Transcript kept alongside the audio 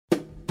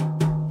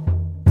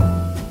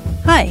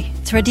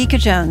It's Radhika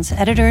Jones,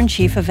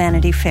 Editor-in-Chief of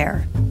Vanity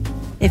Fair.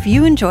 If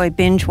you enjoy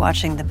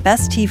binge-watching the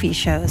best TV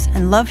shows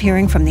and love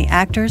hearing from the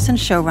actors and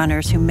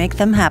showrunners who make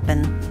them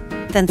happen,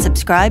 then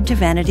subscribe to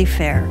Vanity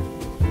Fair.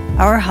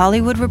 Our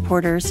Hollywood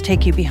reporters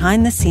take you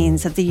behind the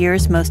scenes of the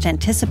year's most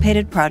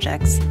anticipated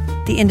projects,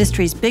 the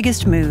industry's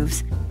biggest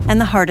moves, and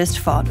the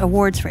hardest-fought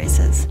awards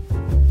races.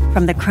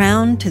 From The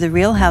Crown to The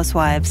Real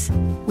Housewives,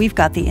 we've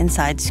got the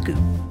inside scoop.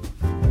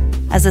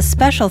 As a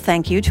special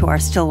thank you to our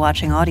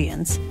still-watching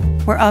audience,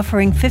 we're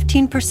offering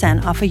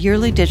 15% off a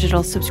yearly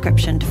digital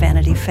subscription to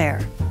Vanity Fair.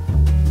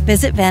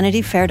 Visit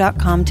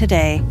vanityfair.com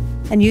today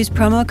and use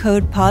promo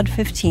code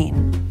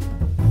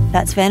POD15.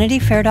 That's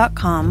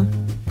vanityfair.com,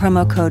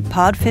 promo code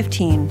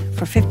POD15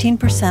 for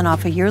 15%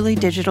 off a yearly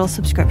digital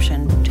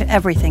subscription to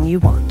everything you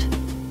want.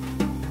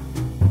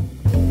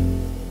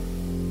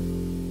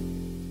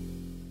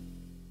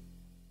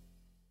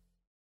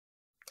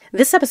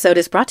 This episode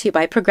is brought to you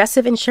by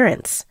Progressive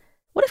Insurance.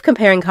 What if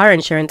comparing car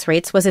insurance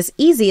rates was as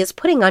easy as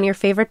putting on your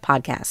favorite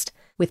podcast?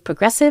 With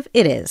Progressive,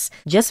 it is.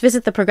 Just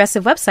visit the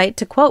Progressive website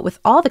to quote with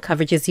all the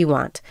coverages you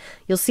want.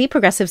 You'll see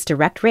Progressive's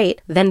direct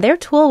rate, then their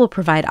tool will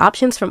provide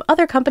options from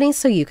other companies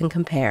so you can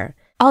compare.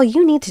 All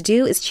you need to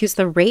do is choose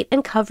the rate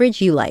and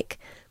coverage you like.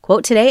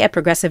 Quote today at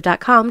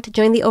Progressive.com to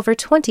join the over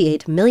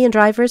 28 million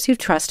drivers who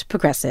trust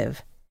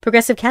Progressive.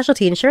 Progressive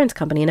Casualty Insurance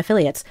Company and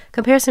Affiliates.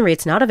 Comparison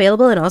rates not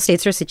available in all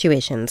states or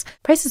situations.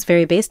 Prices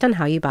vary based on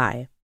how you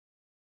buy.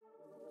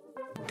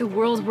 The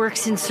world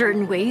works in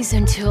certain ways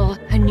until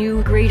a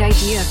new great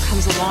idea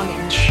comes along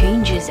and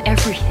changes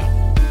everything.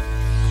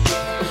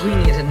 We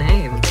need a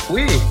name.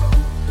 We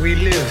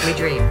live. We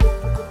dream.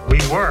 We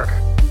work.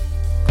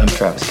 I'm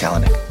Travis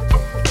Kalanick,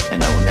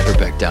 and I will never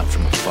back down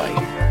from a fight.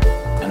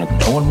 And if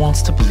no one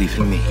wants to believe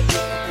in me,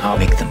 I'll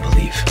make them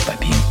believe by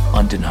being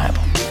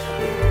undeniable.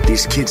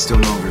 These kids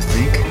don't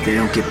overthink. They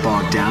don't get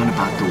bogged down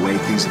about the way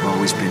things have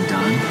always been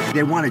done.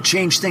 They want to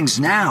change things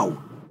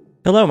now.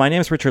 Hello, my name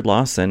is Richard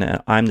Lawson,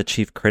 and I'm the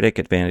chief critic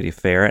at Vanity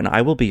Fair, and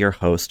I will be your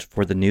host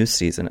for the new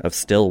season of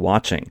Still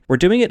Watching. We're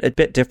doing it a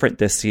bit different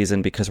this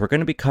season because we're going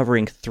to be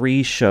covering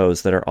 3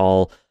 shows that are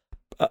all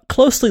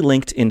closely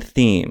linked in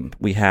theme.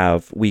 We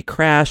have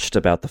WeCrashed,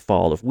 about the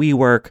fall of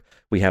WeWork.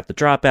 We have The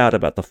Dropout,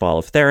 about the fall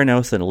of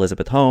Theranos and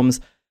Elizabeth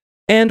Holmes.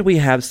 And we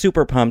have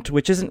Super Pumped,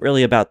 which isn't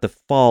really about the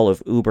fall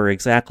of Uber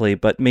exactly,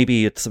 but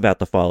maybe it's about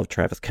the fall of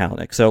Travis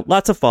Kalanick. So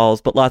lots of falls,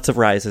 but lots of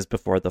rises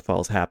before the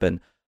falls happen.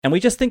 And we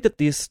just think that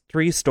these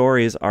 3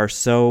 stories are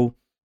so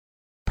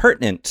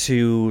pertinent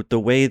to the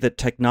way that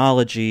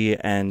technology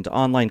and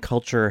online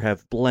culture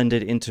have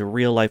blended into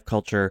real life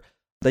culture.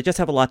 They just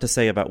have a lot to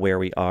say about where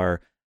we are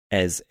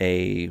as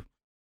a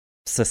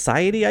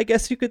society, I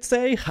guess you could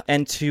say.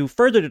 And to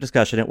further the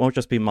discussion, it won't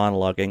just be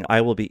monologuing.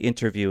 I will be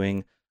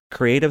interviewing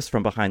creatives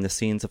from behind the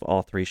scenes of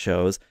all 3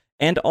 shows,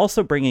 and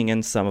also bringing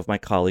in some of my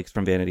colleagues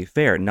from Vanity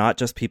Fair, not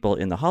just people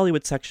in the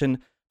Hollywood section,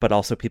 but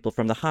also people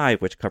from the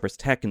Hive, which covers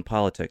tech and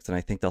politics, and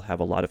I think they'll have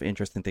a lot of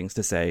interesting things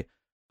to say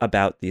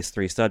about these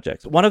 3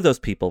 subjects. One of those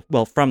people,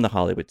 well, from the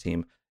Hollywood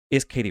team,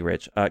 is Katie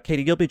Rich.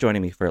 Katie, you'll be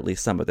joining me for at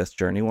least some of this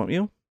journey, won't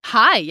you?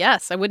 Hi,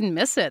 yes, I wouldn't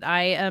miss it.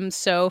 I am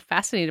so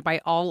fascinated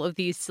by all of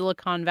these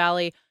Silicon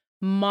Valley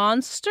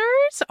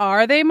monsters.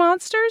 Are they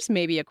monsters?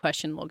 Maybe a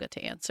question we'll get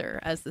to answer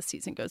as the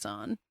season goes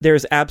on.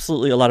 There's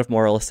absolutely a lot of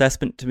moral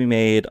assessment to be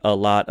made, a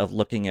lot of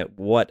looking at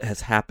what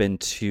has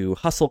happened to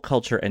hustle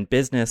culture and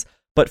business.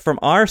 But from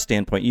our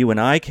standpoint, you and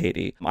I,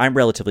 Katie, I'm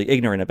relatively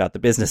ignorant about the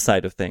business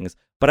side of things,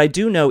 but I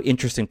do know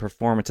interesting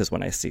performances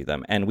when I see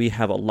them. And we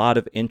have a lot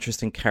of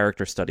interesting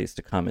character studies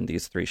to come in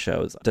these 3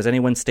 shows. Does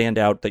anyone stand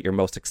out that you're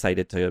most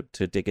excited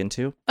to dig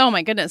into? Oh,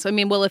 my goodness. I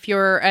mean, well, if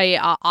you're a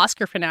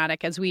Oscar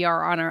fanatic, as we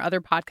are on our other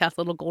podcast,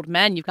 Little Gold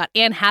Men, you've got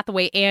Anne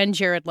Hathaway and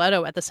Jared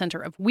Leto at the center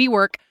of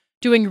WeWork,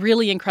 doing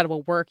really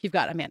incredible work. You've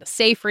got Amanda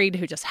Seyfried,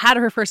 who just had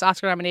her first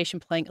Oscar nomination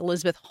playing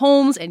Elizabeth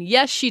Holmes. And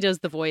yes, she does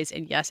the voice.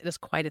 And yes, it is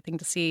quite a thing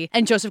to see.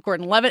 And Joseph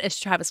Gordon-Levitt as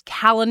Travis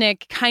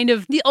Kalanick, kind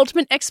of the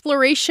ultimate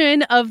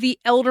exploration of the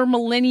elder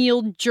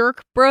millennial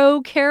jerk bro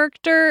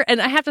character.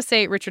 And I have to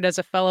say, Richard, as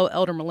a fellow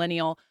elder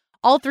millennial,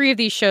 all 3 of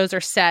these shows are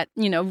set,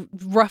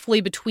 roughly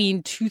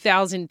between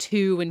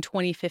 2002 and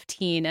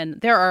 2015.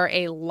 And there are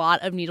a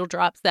lot of needle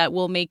drops that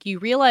will make you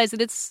realize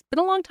that it's been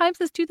a long time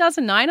since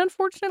 2009,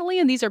 unfortunately.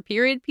 And these are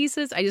period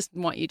pieces. I just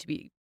want you to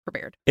be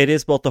prepared. It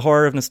is both the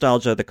horror of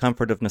nostalgia, the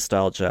comfort of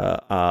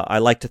nostalgia. I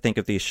like to think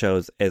of these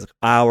shows as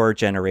our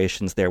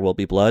generation's There Will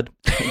Be Blood.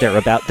 They're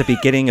about the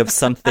beginning of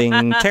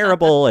something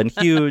terrible and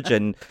huge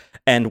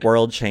and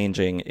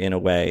world-changing in a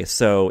way.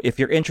 So if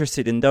you're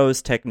interested in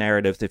those tech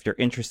narratives, if you're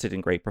interested in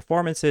great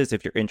performances,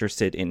 if you're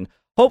interested in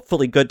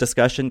hopefully good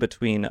discussion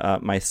between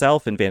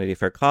myself and Vanity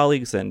Fair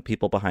colleagues and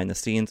people behind the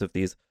scenes of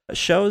these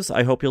shows,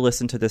 I hope you'll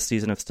listen to this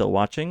season of Still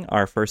Watching.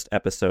 Our first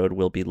episode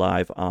will be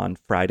live on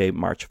Friday,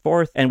 March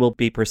 4th, and we'll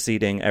be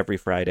proceeding every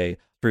Friday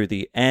through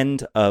the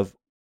end of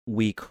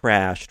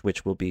WeCrashed,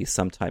 which will be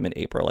sometime in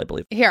April, I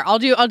believe. Here, I'll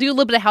do a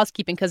little bit of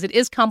housekeeping because it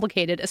is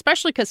complicated,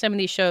 especially because some of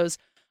these shows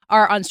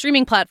are on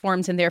streaming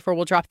platforms and therefore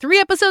will drop 3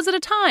 episodes at a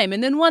time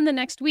and then 1 the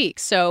next week.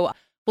 So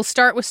We'll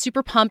start with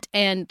Super Pumped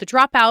and The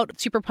Dropout.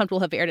 Super Pumped will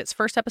have aired its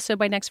first episode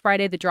by next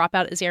Friday. The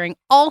Dropout is airing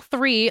all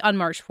 3 on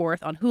March 4th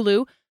on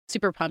Hulu.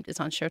 Super Pumped is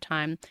on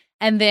Showtime.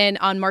 And then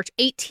on March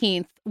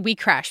 18th,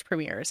 WeCrashed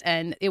premieres,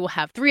 and it will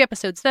have 3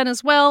 episodes then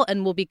as well,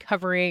 and we'll be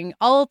covering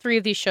all 3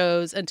 of these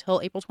shows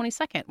until April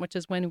 22nd, which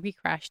is when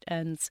WeCrashed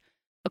ends.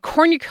 A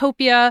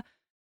cornucopia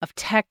of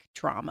tech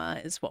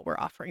drama is what we're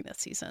offering this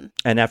season.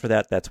 And after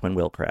that, that's when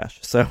we'll crash.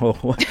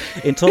 So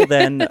until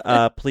then,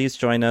 please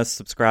join us,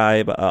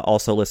 subscribe,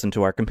 also listen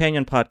to our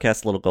companion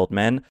podcast, Little Gold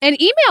Men. And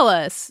email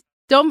us.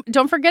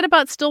 Don't forget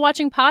about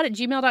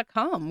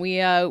stillwatchingpod@gmail.com.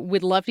 We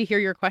would love to hear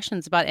your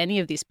questions about any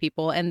of these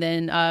people. And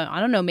then, I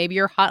don't know, maybe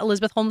your hot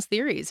Elizabeth Holmes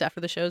theories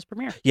after the show's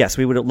premiere. Yes,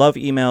 we would love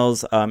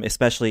emails,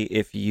 especially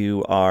if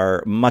you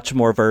are much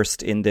more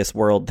versed in this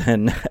world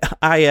than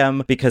I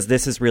am, because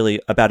this is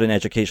really about an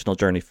educational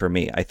journey for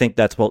me. I think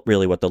that's what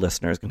the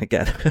listener is going to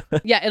get.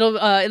 Yeah,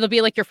 it'll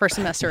be like your first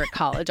semester at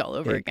college all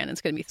over again. It's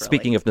going to be thrilling.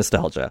 Speaking of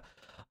nostalgia.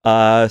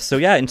 So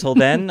yeah, until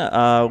then,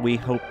 we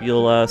hope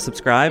you'll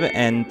subscribe,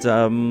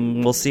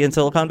 and we'll see you in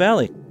Silicon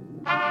Valley.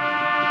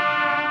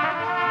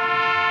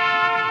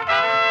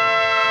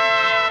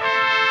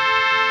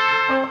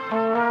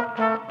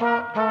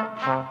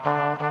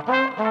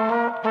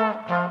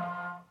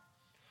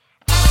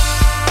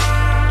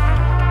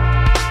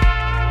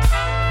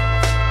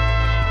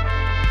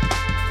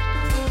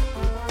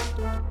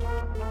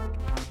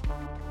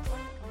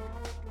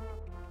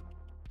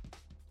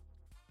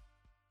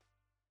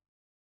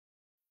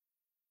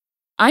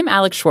 I'm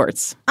Alex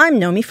Schwartz. I'm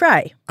Nomi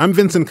Fry. I'm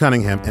Vincent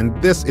Cunningham,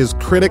 and this is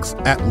Critics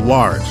at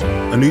Large,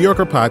 a New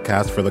Yorker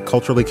podcast for the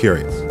culturally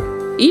curious.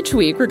 Each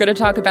week, we're going to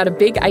talk about a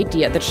big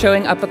idea that's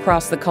showing up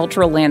across the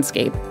cultural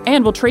landscape,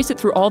 and we'll trace it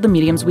through all the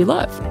mediums we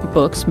love: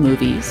 books,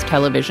 movies,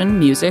 television,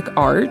 music,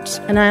 art.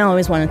 And I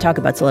always want to talk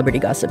about celebrity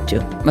gossip,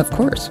 too. Of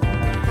course.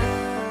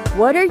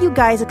 What are you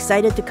guys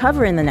excited to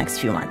cover in the next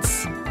few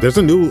months? There's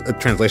a new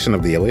translation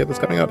of the Iliad that's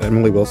coming out,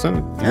 Emily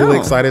Wilson. Really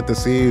excited to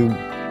see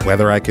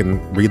whether I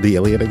can read the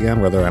Iliad again,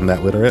 whether I'm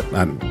that literate.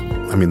 I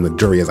mean, the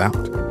jury is out.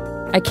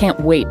 I can't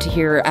wait to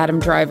hear Adam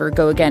Driver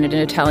go again in an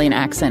Italian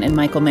accent in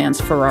Michael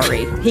Mann's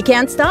Ferrari. He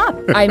can't stop.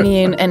 I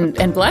mean,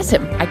 and bless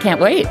him. I can't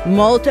wait.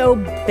 Molto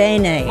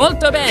bene.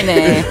 Molto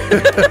bene.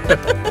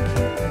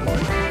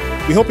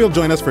 We hope you'll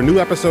join us for new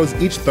episodes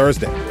each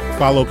Thursday.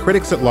 Follow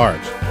Critics at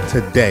Large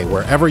today,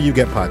 wherever you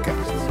get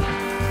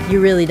podcasts. You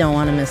really don't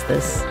want to miss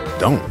this.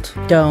 Don't.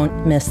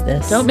 Don't miss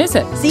this. Don't miss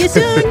it. See you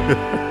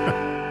soon.